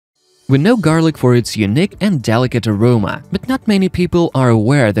We know garlic for its unique and delicate aroma, but not many people are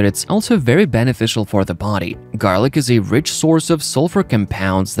aware that it's also very beneficial for the body. Garlic is a rich source of sulfur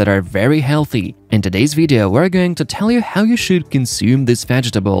compounds that are very healthy. In today's video, we're going to tell you how you should consume this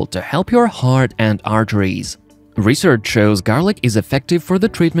vegetable to help your heart and arteries. Research shows garlic is effective for the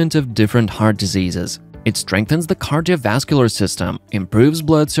treatment of different heart diseases. It strengthens the cardiovascular system, improves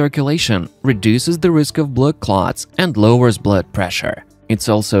blood circulation, reduces the risk of blood clots, and lowers blood pressure. It's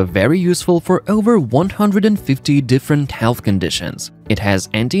also very useful for over 150 different health conditions. It has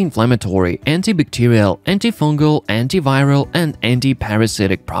anti-inflammatory, antibacterial, antifungal, antiviral, and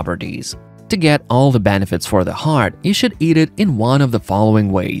anti-parasitic properties. To get all the benefits for the heart, you should eat it in one of the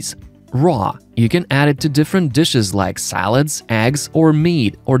following ways. Raw. You can add it to different dishes like salads, eggs, or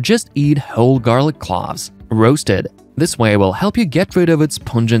meat, or just eat whole garlic cloves. Roasted. This way will help you get rid of its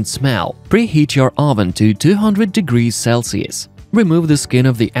pungent smell. Preheat your oven to 200 degrees Celsius. Remove the skin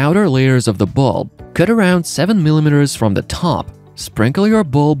of the outer layers of the bulb. Cut around 7 mm from the top. Sprinkle your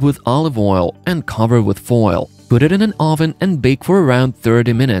bulb with olive oil and cover with foil. Put it in an oven and bake for around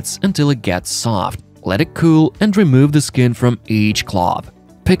 30 minutes until it gets soft. Let it cool and remove the skin from each clove.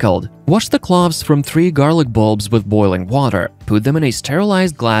 Pickled. Wash the cloves from 3 garlic bulbs with boiling water. Put them in a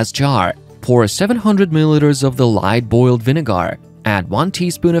sterilized glass jar. Pour 700 ml of the light boiled vinegar. Add 1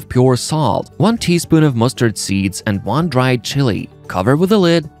 teaspoon of pure salt, 1 teaspoon of mustard seeds, and 1 dried chili. Cover with a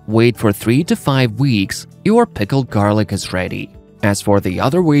lid. Wait for 3 to 5 weeks. Your pickled garlic is ready. As for the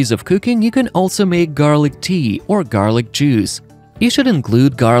other ways of cooking, you can also make garlic tea or garlic juice. You should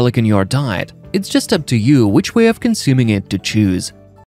include garlic in your diet. It's just up to you which way of consuming it to choose.